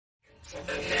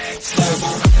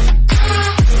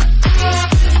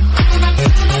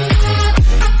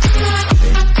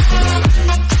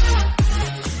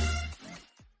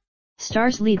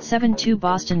Stars lead 7-2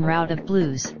 Boston rout of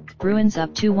Blues, Bruins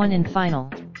up 2-1 in final.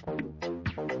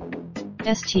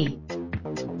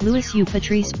 St. Louis U.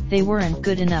 Patrice, they weren't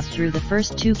good enough through the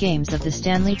first two games of the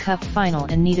Stanley Cup final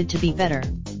and needed to be better.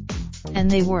 And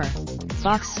they were.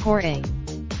 Box score A.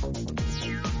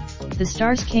 The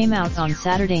Stars came out on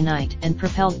Saturday night and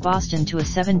propelled Boston to a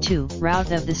 7-2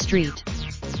 rout of the street.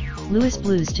 Louis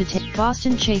Blues to take.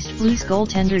 Boston chased Blues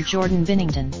goaltender Jordan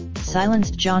Binnington,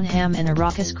 silenced John Hamm and a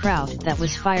raucous crowd that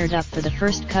was fired up for the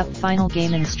first Cup final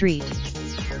game in the street.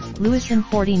 Louis in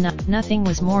 49. Nothing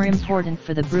was more important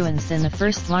for the Bruins than the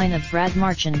first line of Brad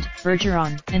Marchand,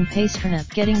 Bergeron, and Pastrnak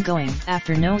getting going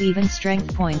after no even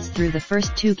strength points through the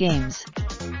first two games.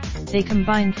 They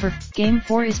combined for. Game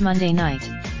 4 is Monday night.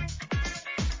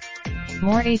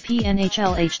 More AP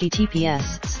NHL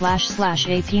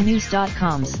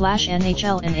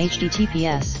https://apnews.com/NHL and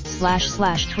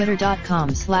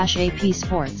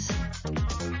https://twitter.com/AP-sports.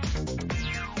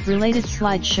 Related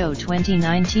slideshow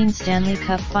 2019 Stanley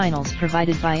Cup Finals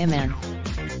provided by Iman.